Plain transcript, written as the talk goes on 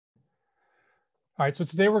All right, so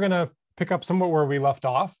today we're going to pick up somewhat where we left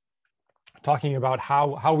off, talking about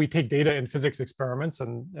how we take data in physics experiments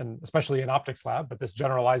and especially in optics lab, but this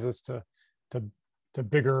generalizes to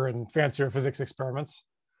bigger and fancier physics experiments,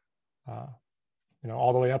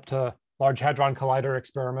 all the way up to Large Hadron Collider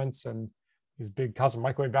experiments and these big cosmic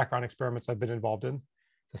microwave background experiments I've been involved in.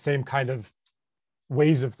 The same kind of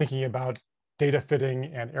ways of thinking about data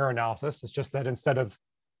fitting and error analysis. It's just that instead of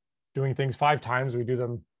doing things 5 times, we do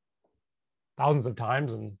them thousands of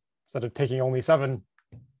times, and instead of taking only 7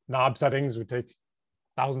 knob settings, we take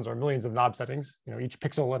thousands or millions of knob settings. Each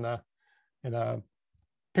pixel in a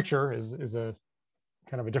picture is a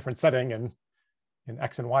kind of a different setting in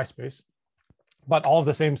X and Y space, but all of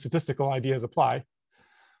the same statistical ideas apply,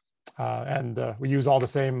 and we use all the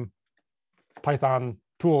same Python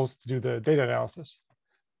tools to do the data analysis.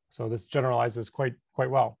 So this generalizes quite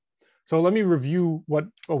well. So let me review what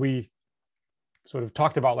we sort of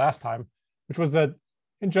talked about last time, which was that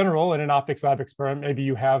in general, in an optics lab experiment, maybe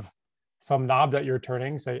you have some knob that you're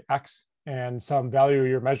turning, say X, and some value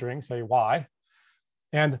you're measuring, say Y.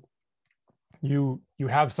 And you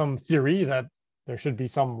have some theory that there should be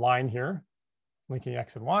some line here linking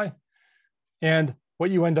X and Y. And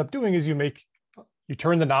what you end up doing is you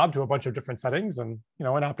turn the knob to a bunch of different settings. And in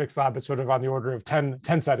optics lab, it's sort of on the order of 10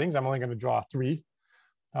 settings. I'm only going to draw 3.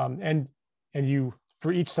 And you,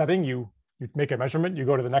 for each setting, you make a measurement, you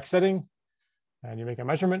go to the next setting, and you make a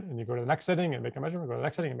measurement, and you go to the next setting and make a measurement, go to the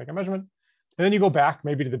next setting and make a measurement. And then you go back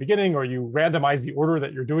maybe to the beginning, or you randomize the order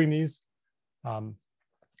that you're doing these.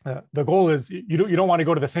 The goal is you don't want to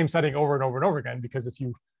go to the same setting over and over and over again, because if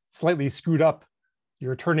you slightly screwed up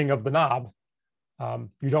your turning of the knob,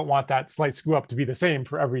 you don't want that slight screw up to be the same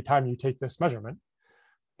for every time you take this measurement.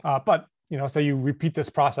 But say you repeat this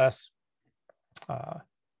process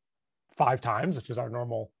 5 times, which is our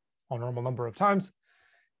normal number of times,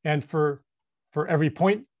 and for every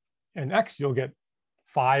point in X, you'll get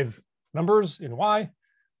 5 numbers in Y.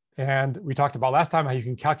 And we talked about last time how you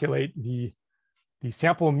can calculate the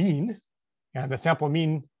sample mean, and the sample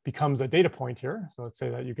mean becomes a data point here. So let's say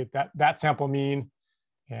that you get that sample mean,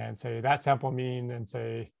 and say that sample mean, and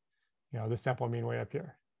say this sample mean way up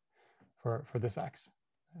here for this X.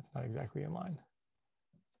 That's not exactly in line.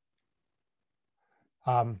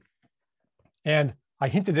 And I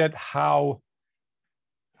hinted at how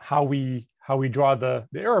we draw the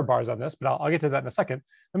error bars on this, but I'll get to that in a second.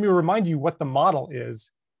 Let me remind you what the model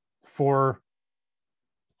is for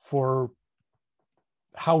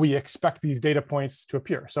how we expect these data points to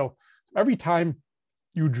appear. So every time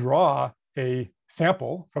you draw a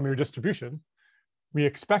sample from your distribution, we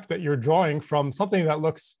expect that you're drawing from something that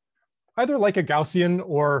looks either like a Gaussian,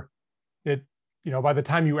 or by the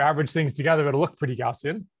time you average things together, it'll look pretty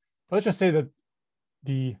Gaussian. But let's just say that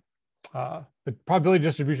the probability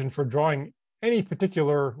distribution for drawing any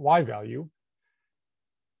particular Y value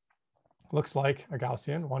looks like a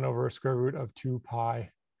Gaussian, 1 over square root of 2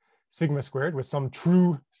 pi sigma squared, with some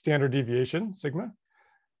true standard deviation, sigma,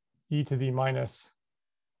 e to the minus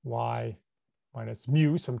y minus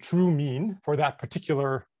mu, some true mean for that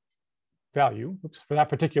particular value, for that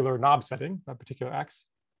particular knob setting, that particular X.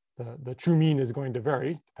 The true mean is going to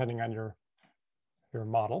vary depending on your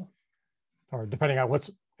model, or depending on what's,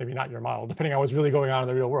 maybe not your model, depending on what's really going on in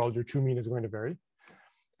the real world, your true mean is going to vary,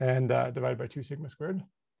 and divided by 2 sigma squared.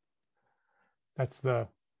 That's the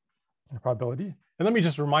probability. And let me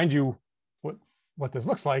just remind you what this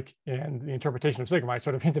looks like in the interpretation of sigma. I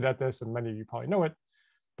sort of hinted at this, and many of you probably know it,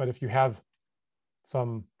 but if you have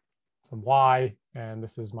some Y, and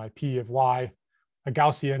this is my P of Y, a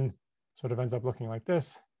Gaussian sort of ends up looking like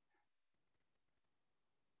this.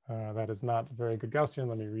 That is not a very good Gaussian.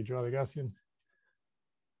 Let me redraw the Gaussian.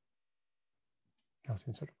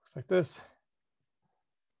 Gaussian sort of looks like this.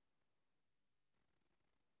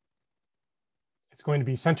 It's going to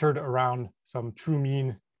be centered around some true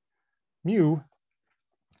mean mu.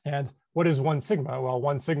 And what is 1 sigma? Well,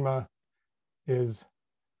 1 sigma is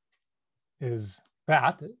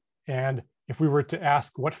that. And if we were to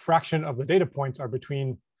ask what fraction of the data points are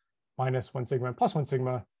between minus 1 sigma and plus 1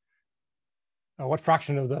 sigma, what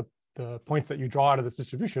fraction of the points that you draw out of this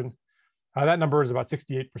distribution, that number is about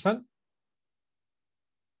 68%.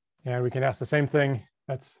 And we can ask the same thing.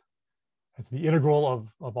 That's the integral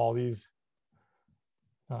of all these,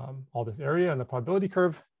 all this area and the probability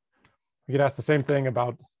curve. We could ask the same thing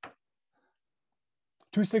about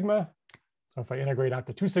 2 sigma. So if I integrate out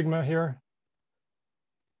to 2 sigma here,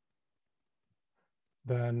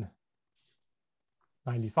 then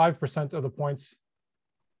 95% of the points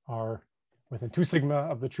are within 2 sigma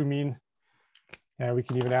of the true mean. And we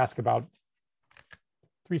can even ask about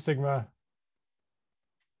 3 sigma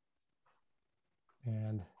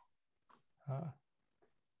And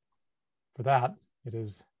for that, it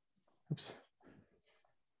is, oops,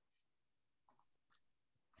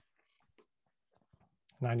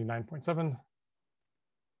 99.7%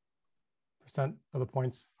 of the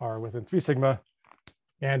points are within 3 sigma.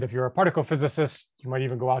 And if you're a particle physicist, you might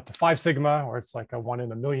even go out to 5 sigma, or it's like a 1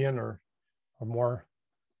 in a million or more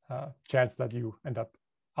chance that you end up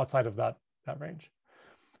outside of that range.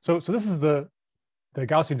 So this is the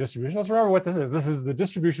Gaussian distribution. Let's remember what this is. This is the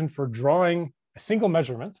distribution for drawing a single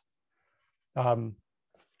measurement from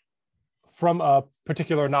a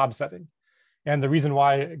particular knob setting. And the reason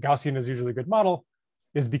why Gaussian is usually a good model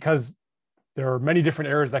is because there are many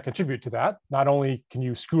different errors that contribute to that. Not only can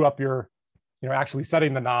you screw up your, actually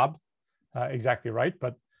setting the knob exactly right,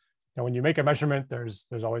 but when you make a measurement, there's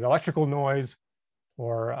always electrical noise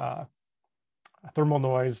or thermal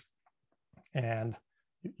noise, and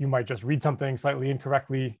you might just read something slightly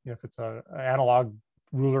incorrectly if it's an analog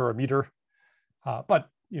ruler or meter. But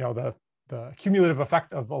the cumulative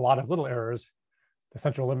effect of a lot of little errors, the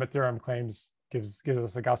central limit theorem claims gives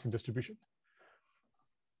us a Gaussian distribution.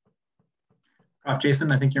 Prof.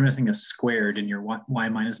 Jason, I think you're missing a squared in your y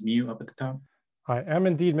minus mu up at the top. I am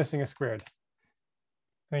indeed missing a squared.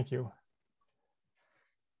 Thank you.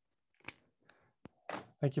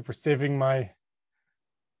 Thank you for saving my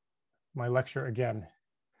lecture again.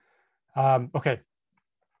 Okay,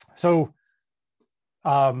 so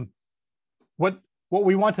what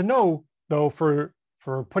we want to know, though, for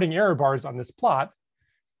putting error bars on this plot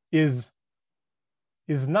is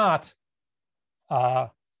not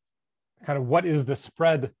kind of what is the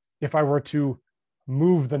spread if I were to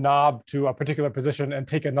move the knob to a particular position and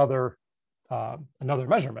take another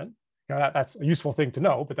measurement. That's a useful thing to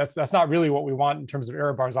know, but that's not really what we want in terms of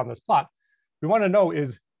error bars on this plot. We want to know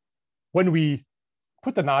is when we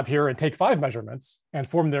put the knob here and take 5 measurements and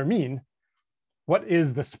form their mean, what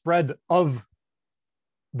is the spread of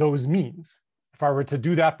those means? If I were to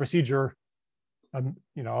do that procedure, a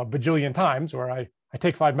bajillion times, where I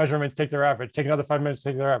take 5 measurements, take their average, take another 5 minutes,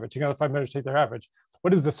 take their average, take another 5 minutes, take their average,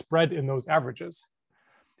 what is the spread in those averages?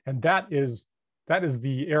 And that is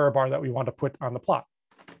the error bar that we want to put on the plot.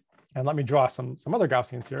 And let me draw some other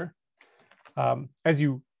Gaussians here. As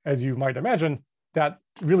you might imagine, that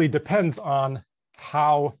really depends on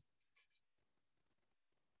how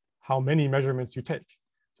many measurements you take.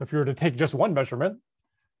 So if you were to take just 1 measurement,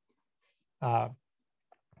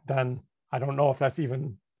 then I don't know if that's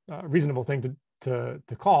even a reasonable thing to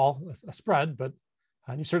call a spread, but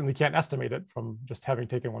you certainly can't estimate it from just having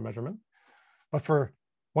taken 1 measurement. But for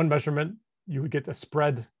 1 measurement, you would get a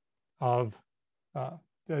spread of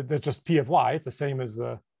that's just P of y. It's the same as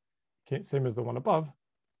the one above.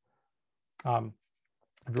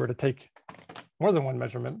 If you were to take more than 1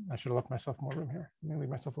 measurement, I should have left myself more room here. Let me leave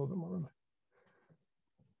myself a little bit more room.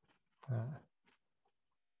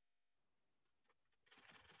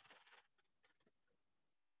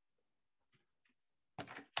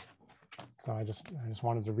 So I just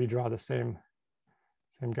wanted to redraw the same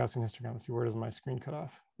Gaussian histogram. Let's see, where does my screen cut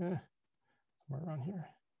off? Somewhere around here.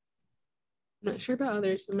 I'm not sure about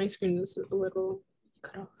others, but my screen is a little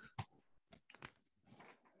cut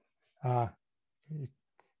off.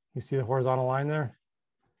 You see the horizontal line there?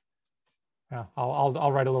 Yeah,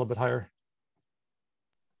 I'll write a little bit higher.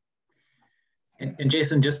 And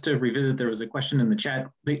Jason, just to revisit, there was a question in the chat.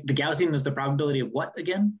 The Gaussian is the probability of what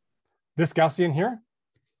again? This Gaussian here.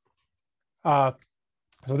 So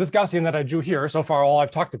this Gaussian that I drew here, so far all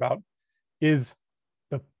I've talked about is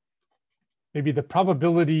maybe the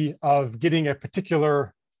probability of getting a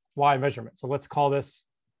particular y measurement. So let's call this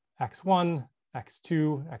x1,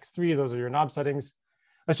 x2, x3. Those are your knob settings.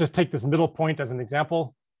 Let's just take this middle point as an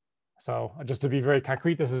example. So just to be very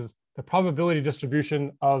concrete, this is the probability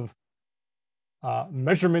distribution of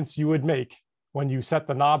measurements you would make when you set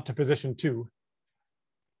the knob to position 2.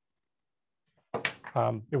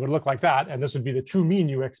 It would look like that, and this would be the true mean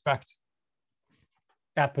you expect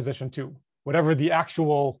at position 2. Whatever the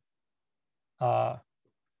actual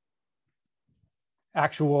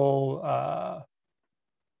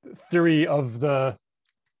theory of the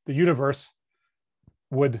universe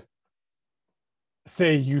would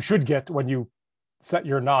say you should get when you set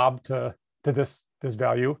your knob to this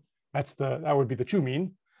value. That would be the true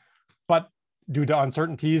mean. But due to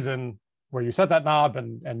uncertainties and where you set that knob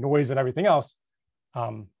and noise and everything else,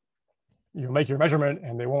 you'll make your measurement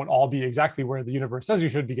and they won't all be exactly where the universe says you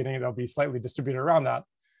should be getting it. They'll be slightly distributed around that.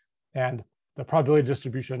 And the probability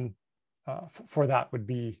distribution for that would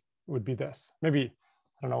be this. Maybe,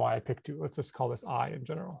 I don't know why I picked 2. Let's just call this I in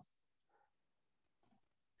general.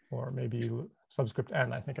 Or maybe subscript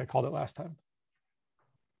n, I think I called it last time.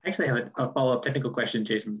 I actually have a follow-up technical question,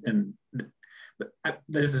 Jason, and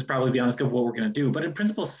this is probably beyond the scope of what we're going to do, but in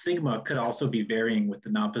principle, sigma could also be varying with the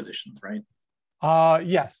knob positions, right?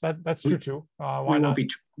 Yes, that's true too. Why not?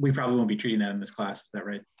 We probably won't be treating that in this class. Is that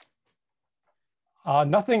right?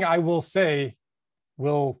 Nothing I will say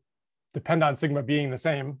will depend on sigma being the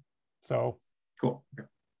same. So cool. Okay.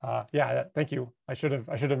 Yeah, thank you. I should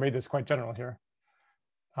have made this quite general here.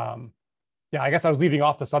 Yeah, I guess I was leaving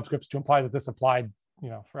off the subscripts to imply that this applied,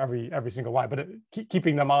 for every single y, but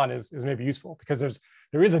keeping them on is maybe useful because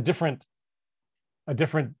there is a different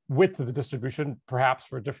width of the distribution, perhaps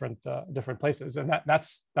for different places, and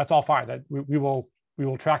that's all fine. That we will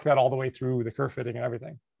track that all the way through the curve fitting and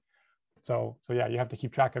everything. So yeah, you have to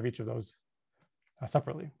keep track of each of those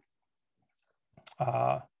separately.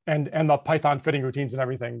 And the Python fitting routines and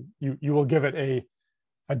everything, you will give it a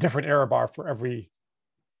different error bar for every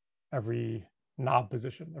knob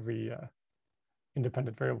position, every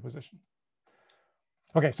independent variable position.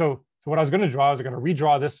 Okay, so what I was going to draw, I was going to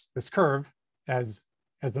redraw this curve as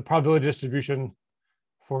the probability distribution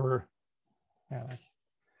for, having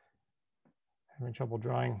trouble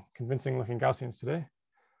drawing convincing looking Gaussians today.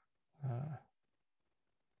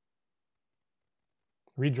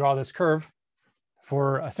 Redraw this curve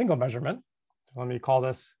for a single measurement. So let me call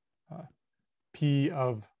this P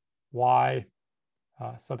of y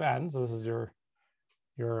sub n. So this is your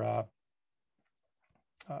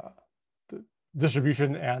the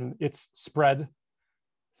distribution and its spread,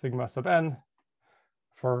 sigma sub n,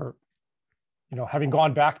 for having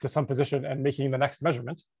gone back to some position and making the next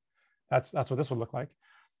measurement. That's what this would look like.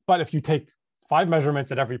 But if you take 5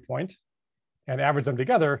 measurements at every point and average them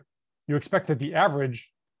together, you expect that the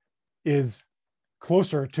average is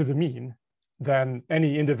closer to the mean than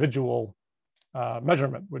any individual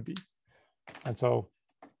measurement would be. And so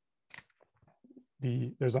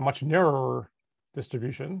there's a much narrower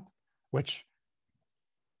distribution, which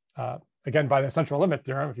again, by the central limit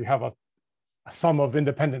theorem, if you have a sum of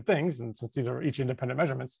independent things, and since these are each independent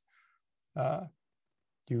measurements,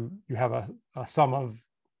 you have a sum of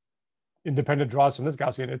independent draws from this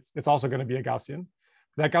Gaussian. It's also going to be a Gaussian.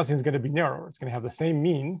 That Gaussian is going to be narrower. It's going to have the same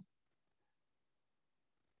mean.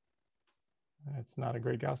 It's not a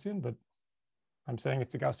great Gaussian, but I'm saying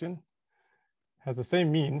it's a Gaussian. Has the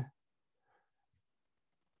same mean,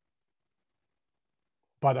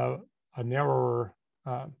 but a narrower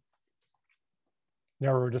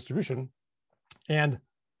distribution. And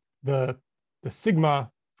the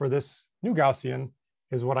sigma for this new Gaussian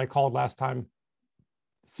is what I called last time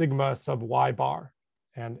sigma sub y bar.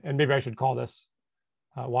 And maybe I should call this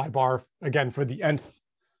y bar again for the nth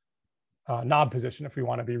knob position if we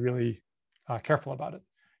want to be really careful about it.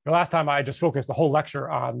 The last time I just focused the whole lecture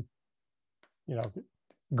on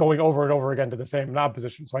going over and over again to the same knob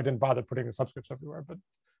position, so I didn't bother putting the subscripts everywhere. But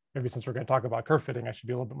maybe since we're going to talk about curve fitting, I should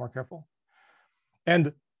be a little bit more careful.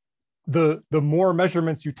 And the more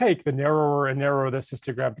measurements you take, the narrower and narrower this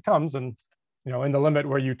histogram becomes. And in the limit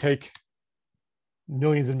where you take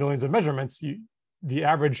millions and millions of measurements, the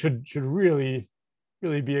average should really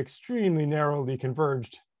be extremely narrowly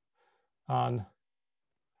converged on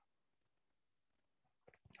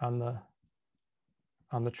the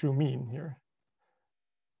true mean here.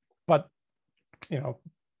 But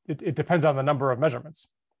it depends on the number of measurements.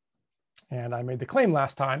 And I made the claim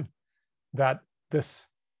last time that this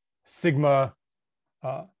sigma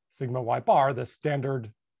y bar, the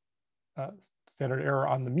standard error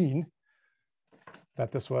on the mean,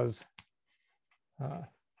 that this was well,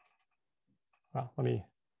 let me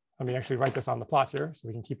actually write this on the plot here so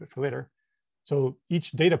we can keep it for later. So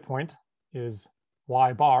each data point is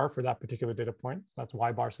y bar for that particular data point. So that's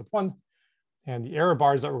y bar sub 1. And the error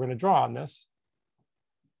bars that we're going to draw on this,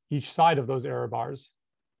 each side of those error bars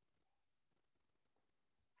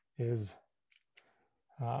is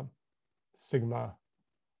sigma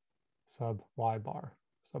sub y bar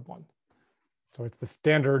sub 1. So it's the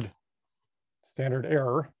standard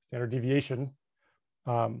error, standard deviation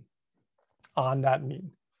on that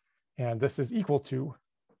mean. And this is equal to,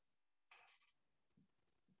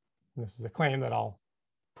 and this is a claim that I'll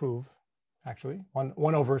prove actually, 1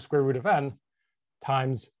 over square root of n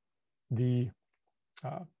times the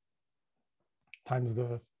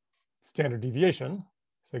standard deviation,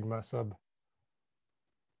 sigma sub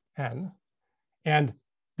n. And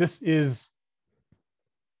this is,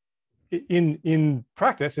 in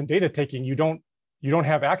practice, in data taking, you don't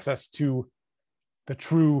have access to the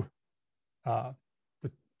true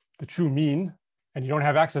the true mean, and you don't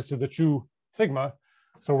have access to the true sigma.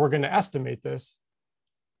 So we're going to estimate this.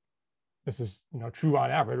 This is true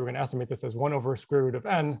on average. We're going to estimate this as 1 over square root of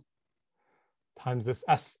n times this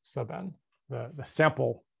s sub n, the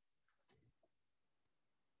sample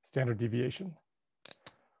standard deviation.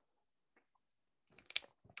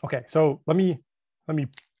 Okay, so let me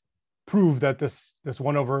prove that this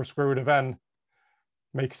 1 over square root of n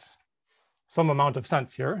makes some amount of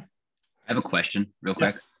sense here. I have a question real quick.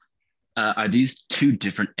 Yes. Are these two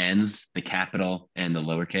different n's, the capital and the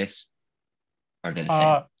lowercase? Are they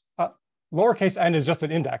the same? Lowercase n is just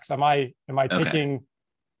an index. Am I Okay. taking,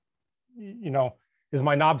 is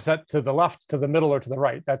my knob set to the left, to the middle, or to the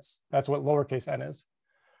right? That's what lowercase n is.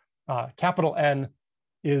 Capital N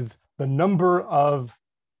is the number of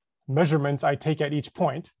measurements I take at each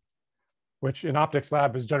point, which in optics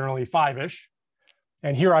lab is generally 5-ish.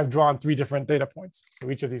 And here I've drawn 3 different data points. So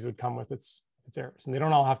each of these would come with its errors, and they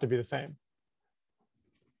don't all have to be the same.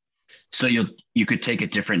 So you could take a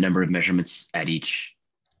different number of measurements at each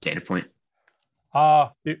data point?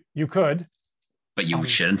 You could. But you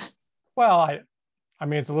shouldn't? Well, I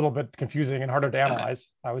mean, it's a little bit confusing and harder to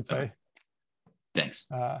analyze, I would say. Okay. Thanks.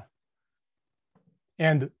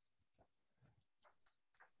 And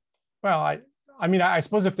well, I mean, I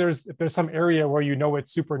suppose if there's some area where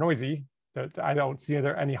it's super noisy, that I don't see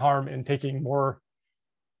there any harm in taking more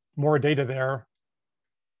data there.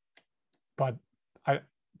 But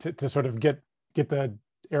to sort of get the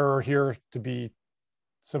error here to be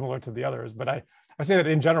similar to the others. But I say that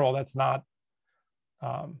in general, that's not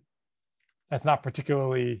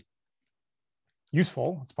particularly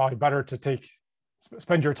useful. It's probably better to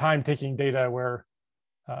spend your time taking data where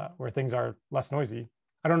things are less noisy.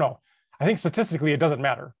 I don't know. I think statistically it doesn't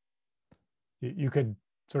matter. You could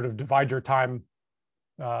sort of divide your time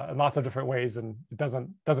in lots of different ways, and it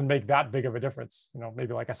doesn't make that big of a difference.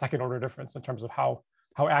 Maybe like a second order difference in terms of how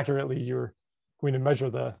accurately you're going to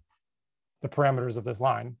measure the parameters of this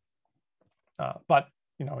line. But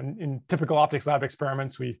in typical optics lab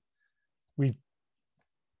experiments, we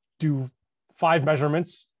do 5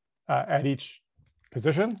 measurements at each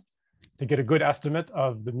position to get a good estimate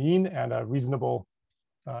of the mean and a reasonable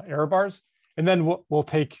error bars. And then we'll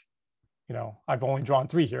take, I've only drawn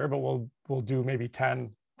 3 here, but we'll do maybe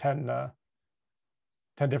 10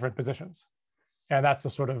 different positions. And that's a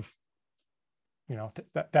sort of,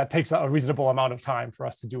 that takes a reasonable amount of time for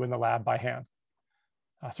us to do in the lab by hand.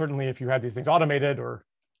 Certainly if you had these things automated, or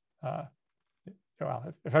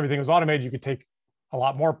if everything was automated, you could take a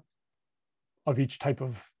lot more of each type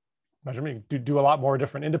of measurement. You do a lot more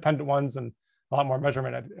different independent ones and a lot more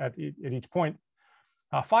measurement at each point.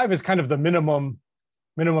 5 is kind of the minimum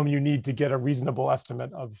you need to get a reasonable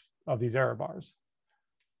estimate of these error bars.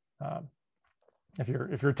 If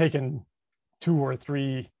you're taking 2 or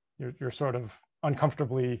 3, you're sort of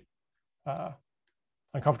uncomfortably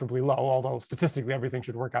low, although statistically everything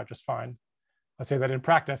should work out just fine. I'd say that in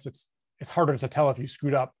practice, it's harder to tell if you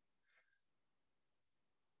screwed up.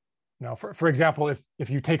 For example, if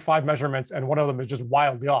you take 5 measurements and one of them is just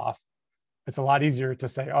wildly off, it's a lot easier to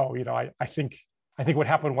say, oh, I think what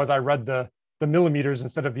happened was I read the millimeters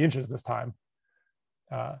instead of the inches this time.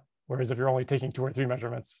 Whereas if you're only taking 2 or 3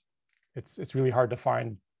 measurements, it's really hard to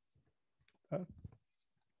find.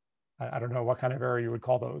 I don't know what kind of error you would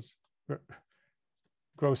call those.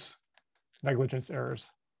 Gross negligence errors.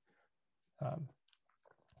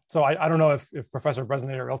 So I don't know if Professor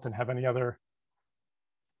Bresnay or Ilton have any other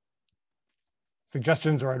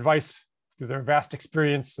suggestions or advice through their vast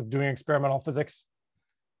experience of doing experimental physics.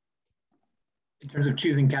 In terms of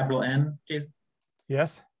choosing capital N, Jason?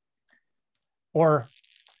 Yes. Or,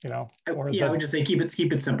 I would just say keep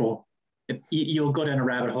it simple. You'll go down a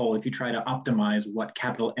rabbit hole if you try to optimize what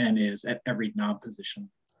capital N is at every knob position.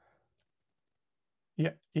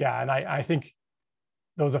 Yeah, and I think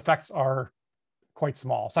those effects are quite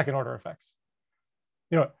small, second order effects.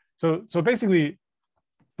 So basically,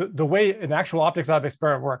 the way an actual optics lab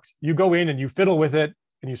experiment works, you go in and you fiddle with it,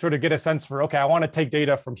 and you sort of get a sense for, okay, I want to take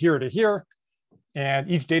data from here to here, and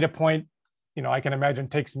each data point, I can imagine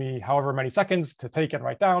takes me however many seconds to take and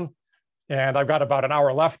write down, and I've got about an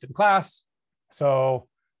hour left in class. So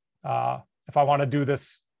if I want to do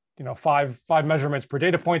this, 5 measurements per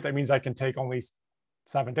data point, that means I can take only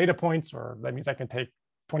 7 data points, or that means I can take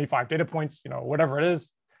 25 data points, whatever it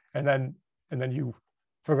is, and then you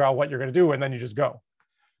figure out what you're going to do, and then you just go.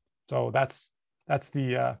 So that's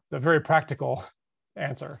the very practical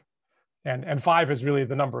answer, and 5 is really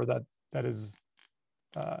the number that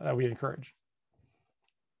we encourage.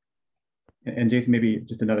 And Jason, maybe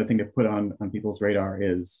just another thing to put on people's radar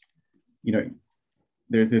is,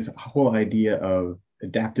 there's this whole idea of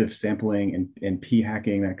adaptive sampling and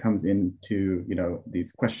p-hacking that comes into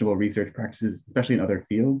these questionable research practices, especially in other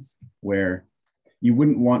fields, where you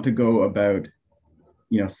wouldn't want to go about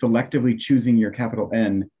selectively choosing your capital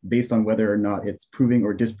N based on whether or not it's proving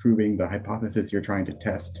or disproving the hypothesis you're trying to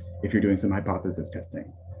test if you're doing some hypothesis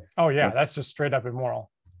testing. Oh yeah, so, that's just straight up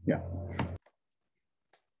immoral. Yeah.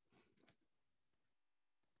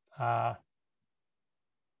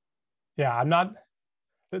 Yeah, I'm not,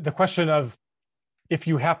 the question of if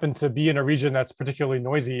you happen to be in a region that's particularly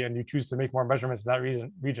noisy and you choose to make more measurements in that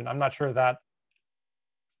region, I'm not sure that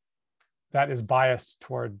that is biased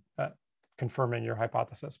toward confirming your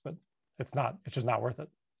hypothesis, but it's just not worth it.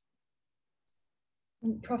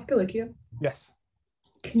 Prof. Gallicchio? Yes.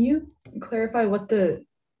 Can you clarify what the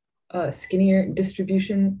skinnier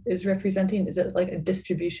distribution is representing? Is it like a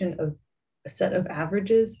distribution of a set of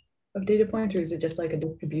averages of data points, or is it just like a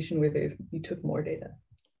distribution where you took more data?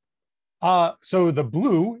 So the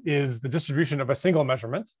blue is the distribution of a single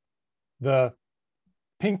measurement. The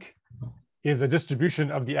pink is a distribution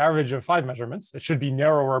of the average of 5 measurements. It should be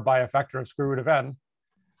narrower by a factor of square root of n.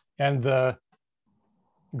 And the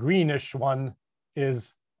greenish one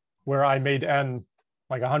is where I made n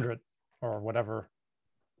like 100 or whatever.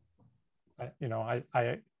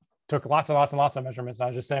 I took lots and lots and lots of measurements. And I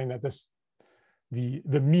was just saying that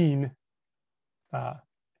the mean,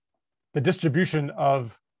 the distribution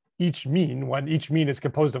of each mean, when each mean is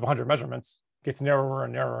composed of 100 measurements, gets narrower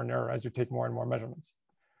and narrower and narrower as you take more and more measurements.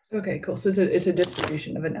 Okay, cool. So it's a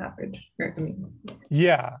distribution of an average.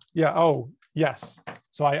 Yeah. Oh, yes.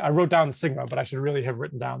 So I wrote down the sigma, but I should really have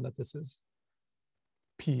written down that this is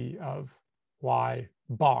P of Y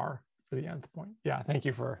bar for the nth point. Yeah, thank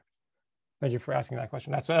you for asking that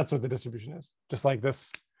question. That's what the distribution is. Just like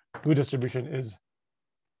this blue distribution is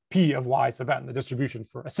P of Y sub n, the distribution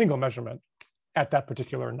for a single measurement at that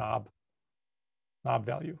particular knob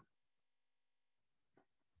value.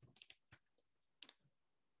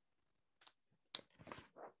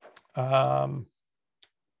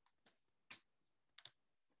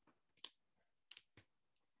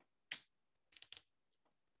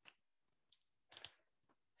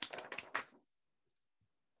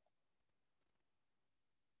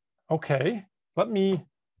 Okay, let me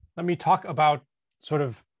talk about sort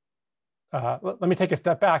of, let me take a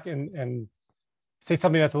step back and say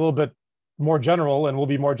something that's a little bit more general and will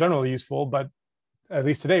be more generally useful, but at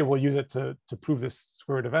least today we'll use it to prove this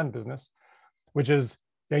square root of n business, which is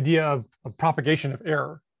the idea of propagation of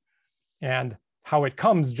error and how it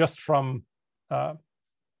comes just from kind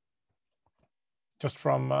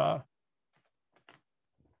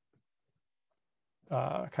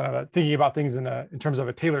of thinking about things in terms of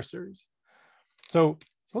a Taylor series. So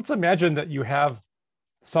let's imagine that you have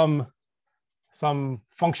some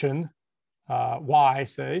function y,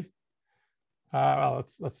 say. Well,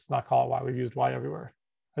 let's not call it y. We've used y everywhere.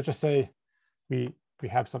 Let's just say we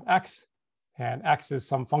have some x, and x is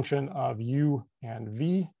some function of u and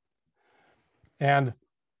v, and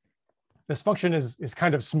this function is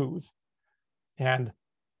kind of smooth. And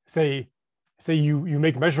say you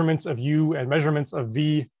make measurements of u and measurements of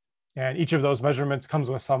v, and each of those measurements comes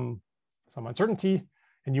with some uncertainty,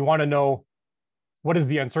 and you want to know what is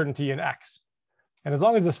the uncertainty in x. And as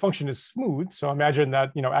long as this function is smooth, so imagine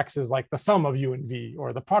that x is like the sum of u and v,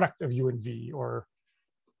 or the product of u and v, or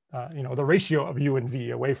the ratio of u and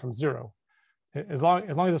v away from 0. As long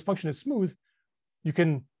as this function is smooth, you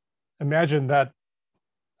can imagine that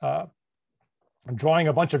drawing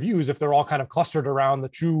a bunch of u's, if they're all kind of clustered around the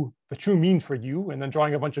true mean for u, and then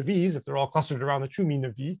drawing a bunch of v's, if they're all clustered around the true mean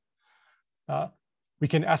of v, we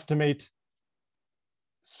can estimate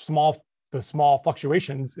the small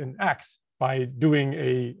fluctuations in x by doing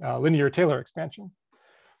a linear Taylor expansion.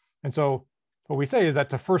 And so what we say is that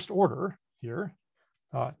to first order here,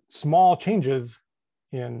 small changes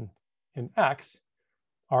in x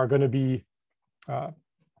are going to be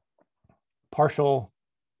partial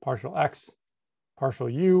x partial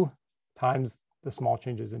u times the small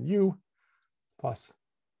changes in u plus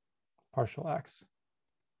partial x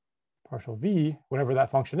partial v, whatever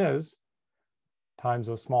that function is, times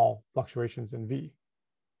those small fluctuations in v.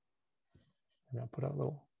 And I'll put a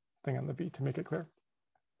little thing on the v to make it clear.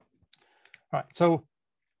 All right, so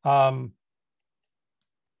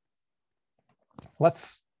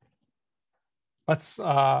let's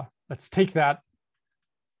take that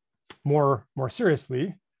more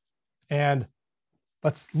seriously, and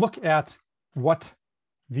let's look at what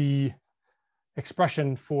the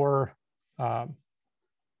expression for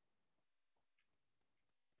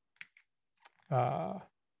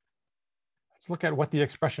let's look at what the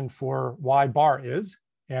expression for y bar is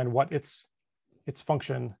and what its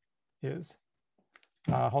function is.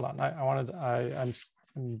 Hold on,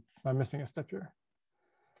 I'm missing a step here.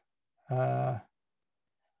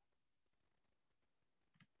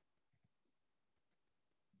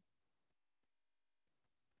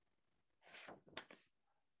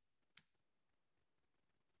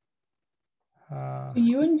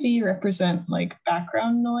 U and V represent like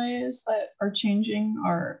background noise that are changing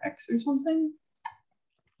our X or something?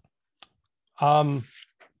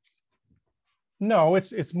 No,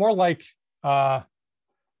 it's more like,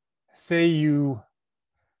 say you,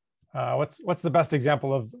 what's the best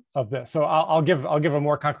example of this? So I'll give a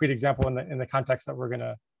more concrete example in the context that we're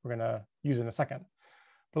gonna use in a second.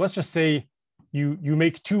 But let's just say you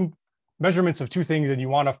make two measurements of two things and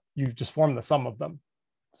you just form the sum of them.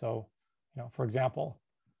 So, for example,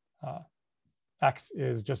 X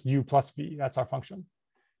is just U plus V, that's our function.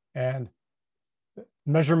 And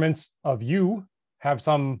measurements of U have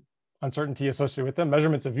some uncertainty associated with them.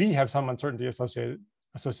 Measurements of V have some uncertainty associated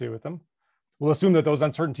with them. We'll assume that those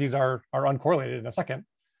uncertainties are uncorrelated in a second,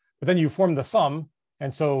 but then you form the sum.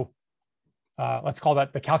 And so let's call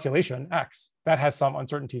that the calculation X. That has some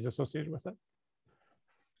uncertainties associated with it.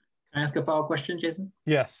 Can I ask a follow-up question, Jason?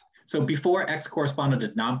 Yes. So before X corresponded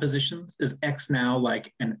to non-positions, is X now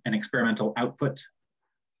like an experimental output?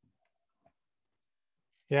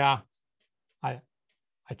 Yeah, I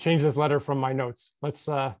changed this letter from my notes. Let's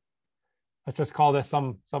just call this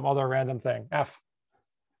some other random thing. F.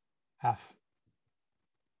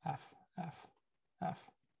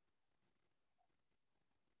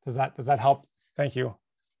 Does that help? Thank you.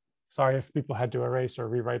 Sorry if people had to erase or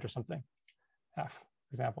rewrite or something. F,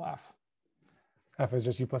 for example, F. F is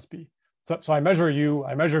just U plus B. So I measure U,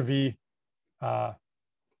 I measure V,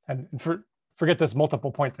 and forget this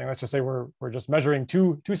multiple point thing. Let's just say we're just measuring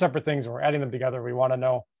two separate things and we're adding them together. We want to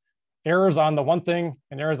know errors on the one thing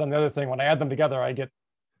and errors on the other thing. When I add them together, I get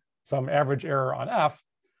some average error on F.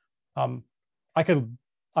 I could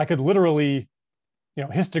literally,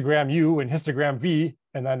 histogram U and histogram V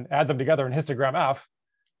and then add them together in histogram F.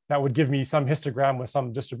 That would give me some histogram with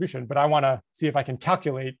some distribution, but I want to see if I can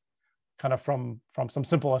calculate kind of from some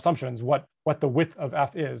simple assumptions what the width of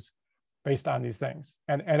F is based on these things.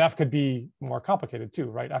 And F could be more complicated too,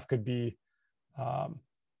 right? F could be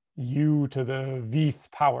U to the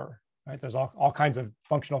Vth power, right? There's all kinds of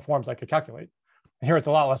functional forms I could calculate. And here it's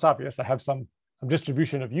a lot less obvious. I have some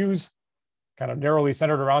distribution of U's kind of narrowly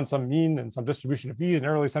centered around some mean and some distribution of V's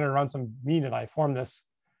narrowly centered around some mean. And I form this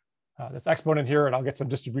exponent here and I'll get some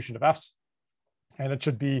distribution of F's. And it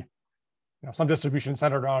should be some distribution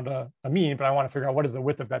centered around a mean, but I want to figure out what is the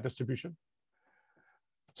width of that distribution.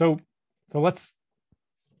 So let's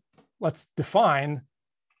define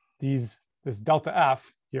this delta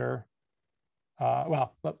F here.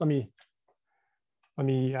 Well, let me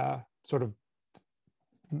sort of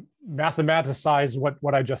mathematicize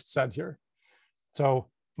what I just said here. So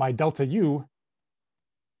my delta U,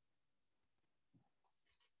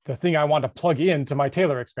 the thing I want to plug into my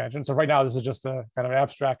Taylor expansion. So right now this is just a kind of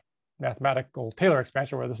abstract mathematical Taylor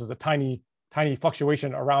expansion where this is a tiny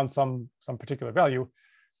fluctuation around some particular value.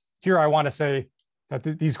 Here I want to say that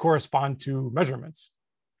these correspond to measurements.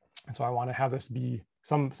 And so I want to have this be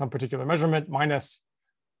some particular measurement minus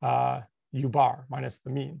U bar, minus the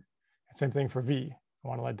mean. And same thing for V. I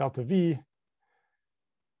want to let delta V,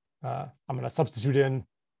 I'm going to substitute in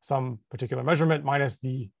some particular measurement minus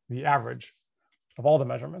the average of all the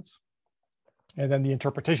measurements. And then the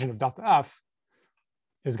interpretation of delta F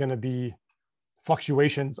is going to be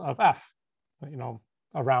fluctuations of F,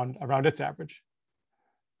 around its average,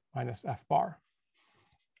 minus F bar.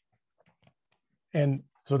 And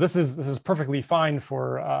so this is perfectly fine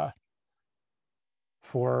for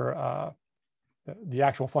the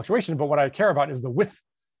actual fluctuation, but what I care about is the width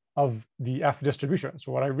of the F distribution.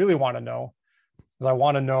 So what I really want to know is I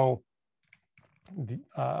want to know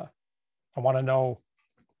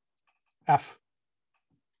F.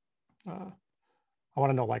 I want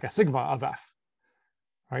to know like a sigma of F,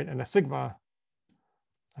 right? And a sigma,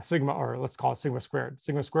 or let's call it sigma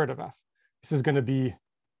squared of F. This is going to be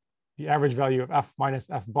the average value of F minus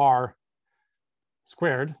F bar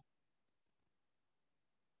squared.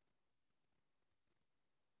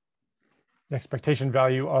 The expectation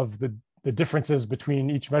value of the differences between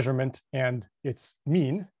each measurement and its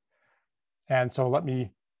mean. And so let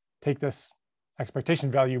me take this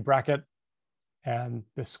expectation value bracket and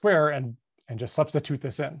this square and just substitute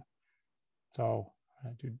this in. So I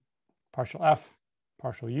do partial F,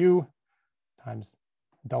 partial U times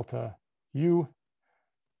delta U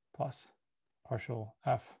plus partial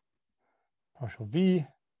F, partial V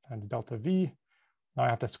times delta V. Now I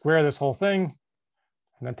have to square this whole thing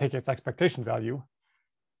and then take its expectation value.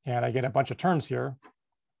 And I get a bunch of terms here.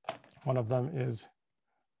 One of them is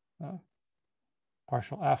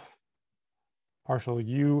partial F, partial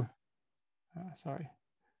U,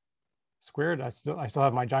 squared. I still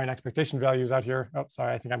have my giant expectation values out here. Oh,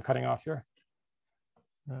 sorry, I think I'm cutting off here.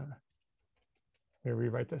 Let me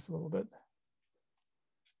rewrite this a little bit.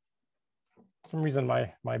 some reason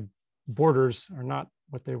my borders are not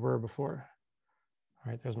what they were before.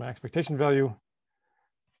 All right, there's my expectation value.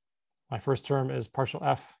 My first term is partial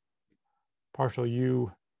f partial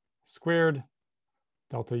u squared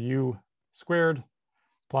delta u squared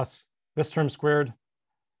plus this term squared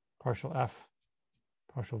partial f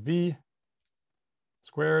partial v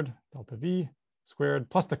squared delta v squared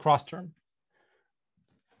plus the cross term.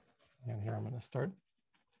 And here I'm going to start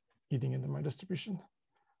eating into my distribution.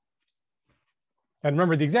 And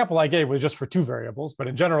remember, the example I gave was just for 2 variables, but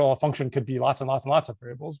in general, a function could be lots and lots and lots of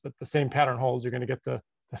variables, but the same pattern holds. You're going to get the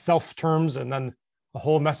self terms and then a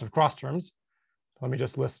whole mess of cross terms. Let me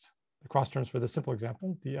just list the cross terms for this simple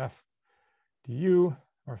example: df du,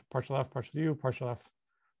 or partial f partial u, partial f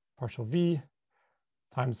partial v,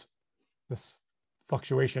 times this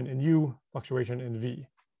fluctuation in u, fluctuation in v.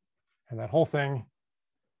 And that whole thing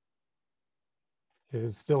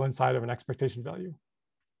is still inside of an expectation value.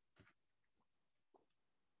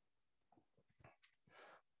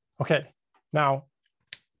 Okay, now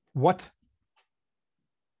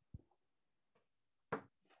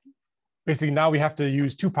basically now we have to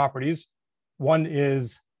use 2 properties. One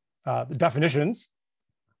is the definitions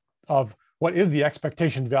of what is the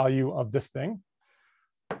expectation value of this thing.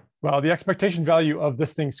 Well, the expectation value of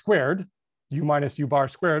this thing squared, u minus u bar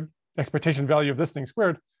squared, expectation value of this thing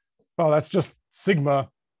squared, well, that's just sigma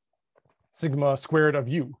squared of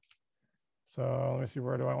u. So let me see,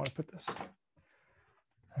 where do I want to put this?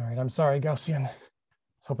 All right, I'm sorry, Gaussian. I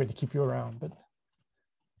was hoping to keep you around, but.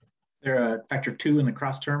 There a factor 2 in the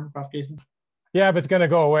cross term, Prof. Jason? Yeah, but it's going to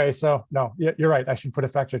go away. So no, you're right. I should put a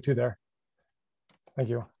factor 2 there. Thank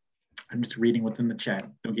you. I'm just reading what's in the chat.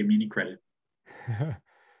 Don't give me any credit.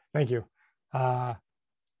 Thank you.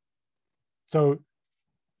 So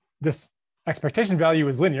this expectation value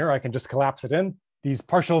is linear. I can just collapse it in. These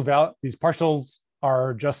partials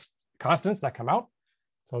are just constants that come out.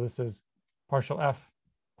 So this is partial f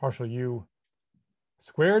partial u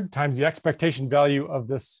squared times the expectation value of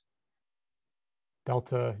this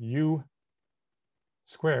delta u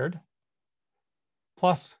squared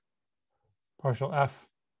plus partial f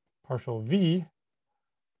partial v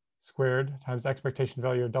squared times expectation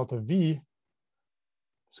value of delta v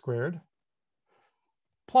squared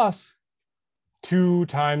plus 2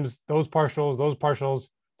 times those partials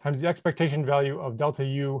times the expectation value of delta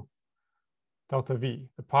u delta v,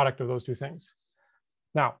 the product of those 2 things.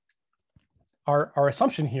 Now, our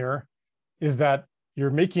assumption here is that you're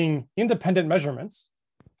making independent measurements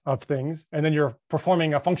of things, and then you're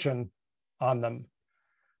performing a function on them.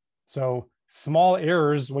 So small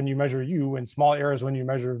errors when you measure u and small errors when you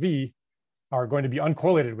measure v are going to be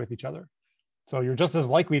uncorrelated with each other. So you're just as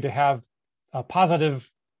likely to have a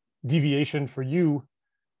positive deviation for u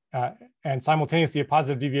and simultaneously a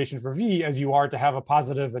positive deviation for v as you are to have a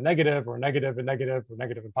positive, a negative, or negative, a negative, or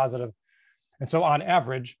negative and positive. And so on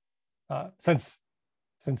average, since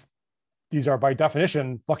these are by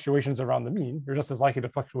definition fluctuations around the mean, you're just as likely to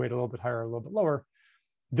fluctuate a little bit higher or a little bit lower.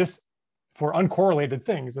 This, for uncorrelated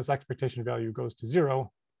things, this expectation value goes to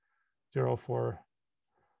 0 for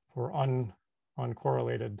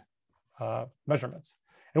uncorrelated measurements.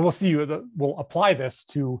 And we'll see that we'll apply this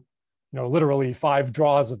to literally 5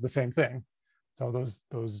 draws of the same thing. So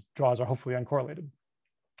those draws are hopefully uncorrelated.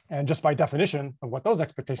 And just by definition of what those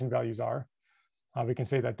expectation values are, we can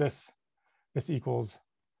say that this equals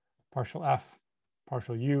partial f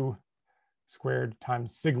partial u squared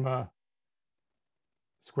times sigma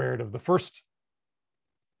squared of the first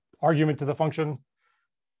argument to the function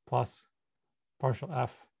plus partial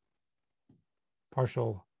f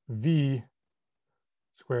partial v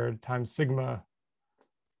squared times sigma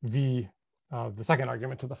v of the second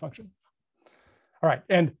argument to the function. All right,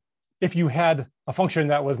 and if you had a function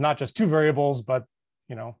that was not just 2 variables, but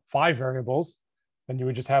 5 variables, then you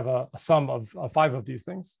would just have a sum of 5 of these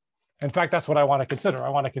things. In fact, that's what I want to consider. I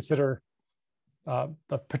want to consider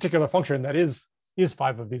the particular function that is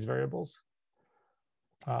 5 of these variables.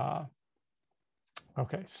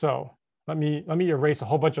 Okay, so let me erase a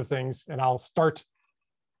whole bunch of things, and I'll start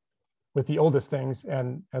with the oldest things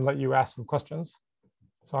and let you ask some questions.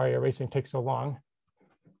 Sorry, erasing takes so long.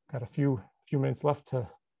 Got a few minutes left to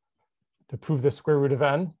prove this square root of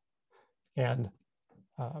n, and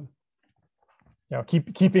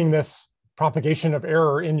keeping this propagation of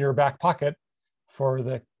error in your back pocket for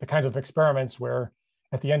the kinds of experiments where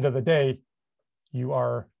at the end of the day you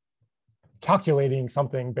are calculating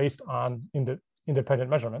something based on independent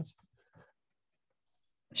measurements.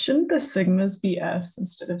 Shouldn't the sigmas be s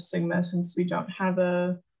instead of sigma, since we don't have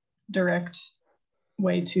a direct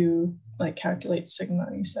way to calculate sigma,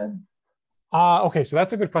 you said? Okay, so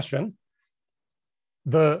that's a good question.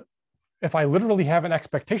 if I literally have an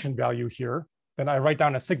expectation value here, then I write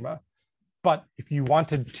down a sigma. But if you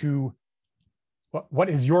wanted to, what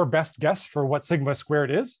is your best guess for what sigma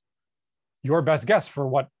squared is? Your best guess for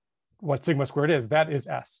what sigma squared is, that is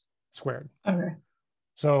S squared. Okay.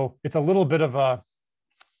 So it's a little bit of a,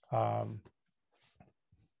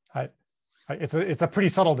 it's a pretty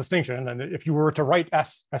subtle distinction. And if you were to write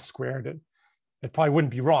S squared, it probably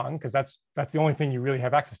wouldn't be wrong, because that's the only thing you really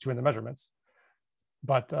have access to in the measurements.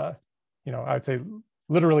 But you know, I would say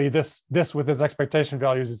literally this with its expectation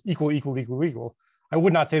values is equal. I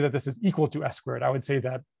would not say that this is equal to S squared. I would say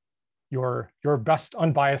that your best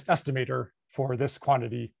unbiased estimator for this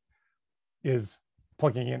quantity is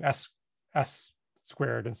plugging in S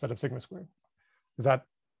squared instead of sigma squared. Does that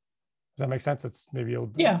make sense? It's maybe a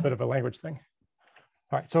bit of a language thing.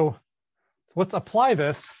 All right, so let's apply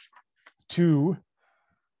this to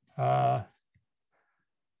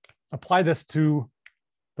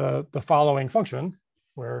the following function,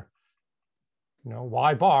 where, you know,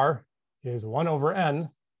 y bar is 1 over n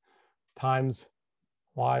times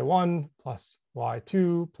y1 plus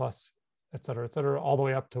y2 plus et cetera, all the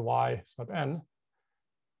way up to y sub n.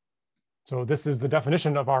 So this is the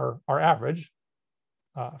definition of our average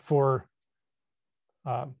for,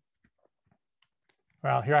 well,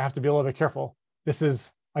 here I have to be a little bit careful. This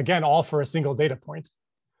is, again, all for a single data point.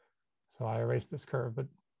 So I erased this curve, but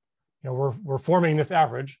you know, we're forming this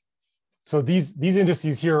average. So these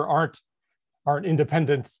indices here aren't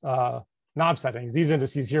independent knob settings. These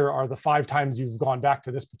indices here are the 5 times you've gone back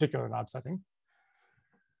to this particular knob setting.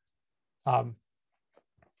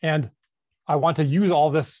 And I want to use all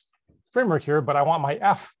this framework here, but I want my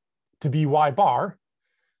f to be y bar.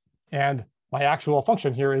 And my actual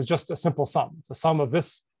function here is just a simple sum. It's a sum of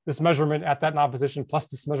this measurement at that knob position plus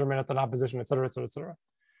this measurement at the knob position, et cetera, et cetera, et cetera.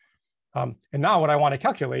 And now what I want to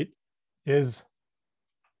calculate is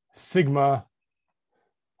sigma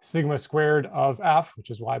squared of f, which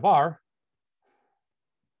is y bar.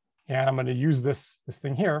 And I'm going to use this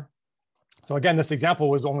thing here. So again, this example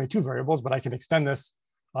was only 2 variables, but I can extend this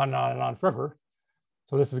on and on and on forever.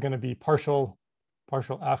 So this is going to be partial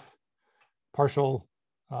f, partial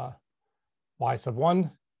y sub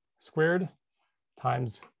 1 squared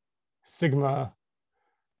times sigma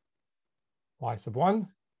y sub 1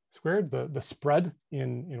 squared, the spread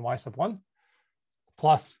in y sub 1,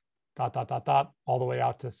 plus ... all the way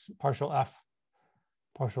out to partial f,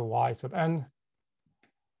 partial y sub n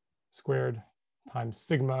squared times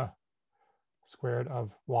sigma squared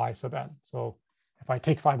of y sub n. So if I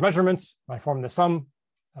take 5 measurements, I form the sum,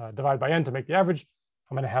 divide by n to make the average,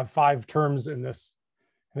 I'm going to have 5 terms in this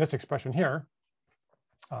expression here.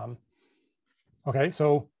 Okay,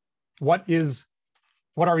 so what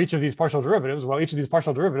are each of these partial derivatives? Well, each of these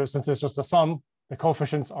partial derivatives, since it's just a sum, the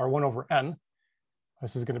coefficients are 1 over n.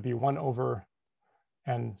 This is going to be 1 over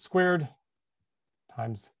n squared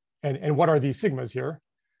times, and what are these sigmas here?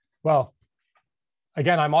 Well,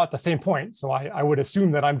 again, I'm all at the same point, so I would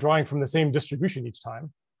assume that I'm drawing from the same distribution each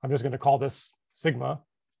time. I'm just going to call this sigma,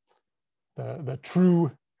 the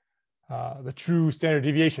true standard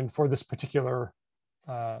deviation for this particular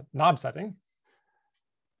knob setting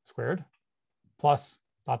squared, plus ...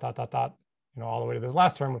 you know, all the way to this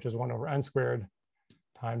last term, which is 1 over n squared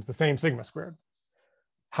times the same sigma squared.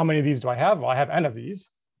 How many of these do I have? Well, I have n of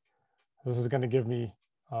these. This is going to give me,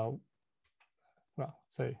 well, let's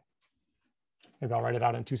say, maybe I'll write it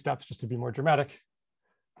out in 2 steps just to be more dramatic.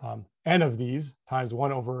 N of these times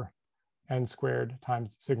 1 over n squared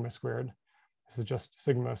times sigma squared. This is just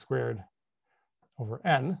sigma squared over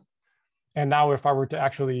n. And now if I were to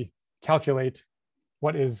actually calculate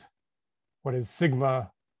what is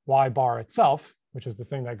sigma y bar itself, which is the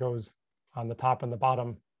thing that goes on the top and the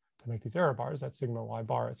bottom to make these error bars, that's sigma y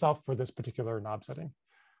bar itself for this particular knob setting.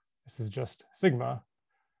 This is just sigma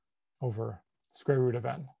over square root of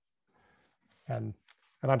n. And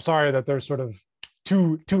I'm sorry that there's sort of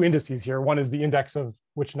two indices here. One is the index of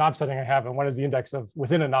which knob setting I have, and one is the index of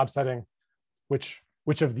within a knob setting, which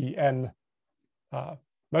of the n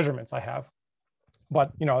measurements I have.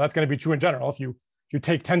 But you know, that's going to be true in general. If you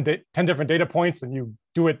take 10 different data points and you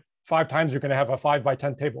do it 5 times, you're going to have a 5 by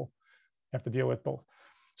 10 table. You have to deal with both.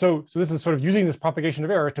 So this is sort of using this propagation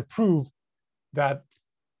of error to prove that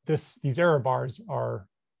these error bars are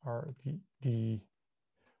the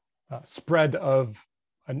spread of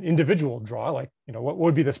an individual draw. Like, you know, what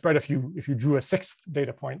would be the spread if you drew a 6th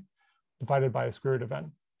data point divided by the square root of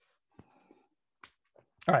n?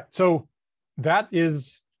 All right, so that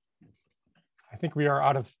is, I think we are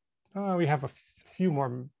out of, we have a few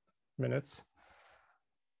more minutes,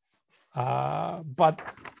 but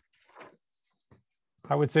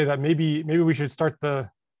I would say that maybe we should start the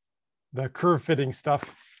the curve fitting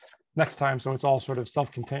stuff next time, so it's all sort of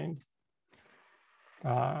self-contained.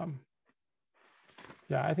 Yeah,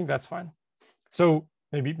 I think that's fine. So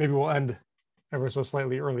maybe we'll end ever so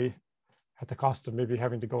slightly early at the cost of maybe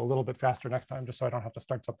having to go a little bit faster next time, just so I don't have to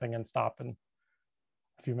start something and stop in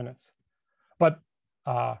a few minutes. But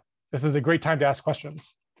this is a great time to ask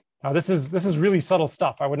questions. Now, this is really subtle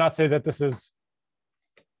stuff. I would not say that this is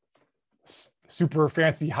super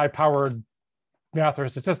fancy, high-powered math or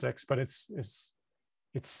statistics, but it's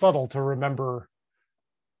subtle to remember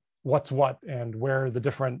what's what and where the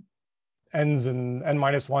different n's and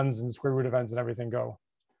n-1s and square root of n's and everything go.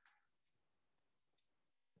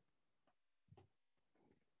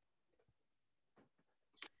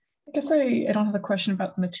 I guess I don't have a question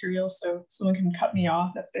about the material, so someone can cut me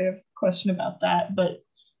off if they have a question about that. But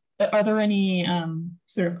are there any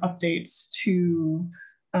sort of updates to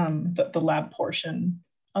the lab portion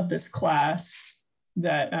of this class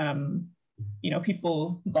that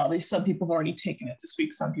people, well, at least some people have already taken it this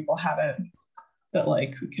week, some people haven't, that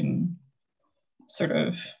like we can sort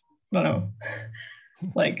of, I don't know,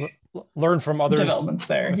 like learn from others developments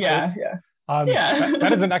there. Mistakes. Yeah.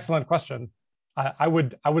 That is an excellent question. I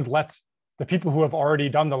would let the people who have already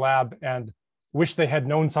done the lab and wish they had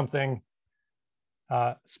known something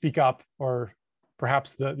speak up, or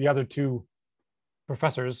perhaps the other two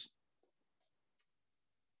professors.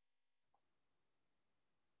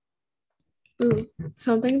 Ooh,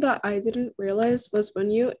 something that I didn't realize was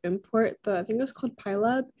when you import I think it was called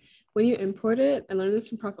PyLab, when you import it, I learned this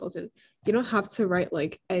from Prof. Olsen, you don't have to write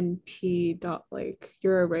like np dot like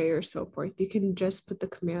your array or so forth. You can just put the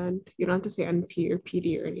command. You don't have to say np or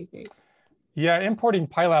pd or anything. Yeah, importing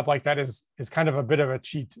PyLab like that is kind of a bit of a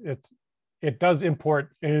cheat. It does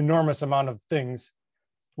import an enormous amount of things,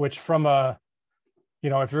 which from a,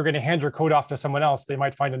 if you're going to hand your code off to someone else, they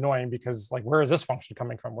might find annoying because like, where is this function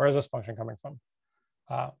coming from? Where is this function coming from?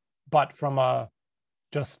 But from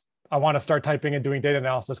just, I want to start typing and doing data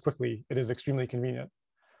analysis quickly, it is extremely convenient.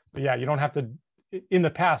 But yeah, you don't have to, in the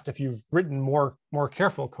past, if you've written more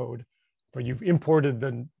careful code, where you've imported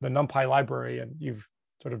the NumPy library and you've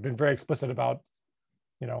sort of been very explicit about,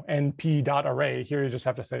 np.array, here you just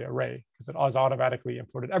have to say array, because it has automatically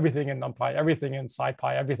imported everything in NumPy, everything in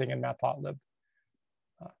SciPy, everything in Matplotlib,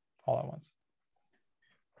 all at once.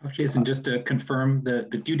 Jason, just to confirm, the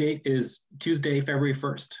due date is Tuesday, February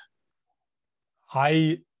 1st.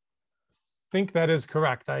 I think that is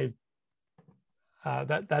correct.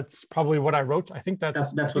 That's probably what I wrote. I think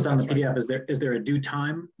that's what's on the PDF. Right. Is there a due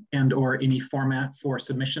time and or any format for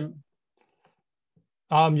submission?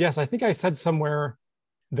 Yes, I think I said somewhere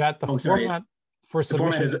that the format for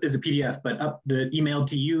submission is a PDF, but the email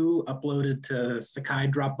to you, uploaded to Sakai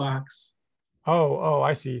Dropbox. Oh,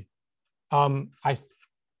 I see.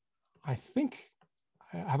 I think,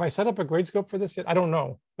 have I set up a grade scope for this yet? I don't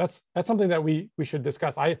know. That's something that we should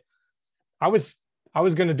discuss. I was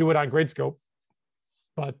going to do it on Gradescope,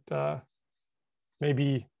 but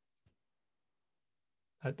maybe.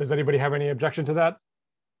 Does anybody have any objection to that?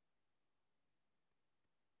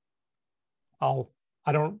 I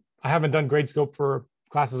haven't done Gradescope for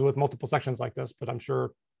classes with multiple sections like this, but I'm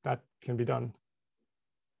sure that can be done.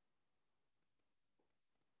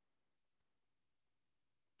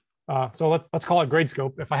 So let's call it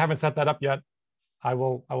Gradescope. If I haven't set that up yet, I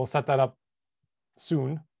will set that up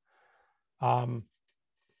soon.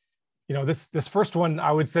 This first one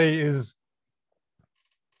I would say is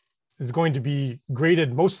going to be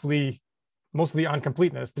graded mostly on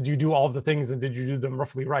completeness. Did you do all of the things and did you do them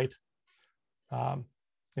roughly right? I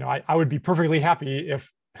would be perfectly happy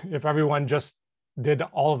if everyone just did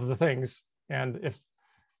all of the things, and if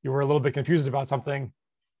you were a little bit confused about something,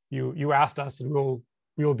 you asked us, and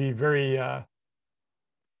we will be very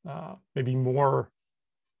maybe more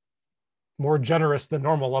generous than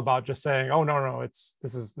normal about just saying, oh no, this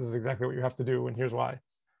is exactly what you have to do, and here's why.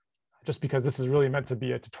 Just because this is really meant to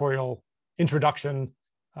be a tutorial introduction,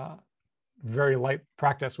 very light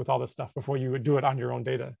practice with all this stuff before you would do it on your own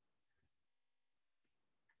data.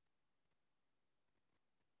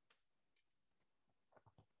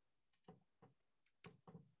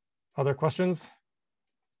 Other questions?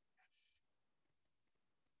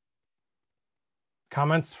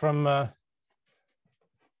 Comments from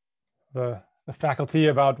the faculty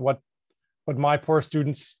about what my poor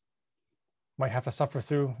students might have to suffer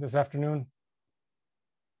through this afternoon?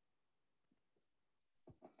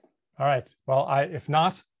 All right, well, if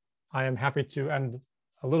not, I am happy to end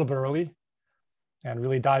a little bit early and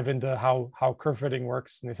really dive into how curve fitting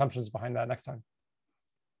works and the assumptions behind that next time.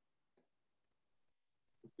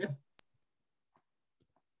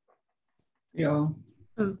 Yeah.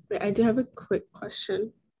 Wait, I do have a quick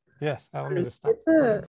question. Yes, let me just stop. It's a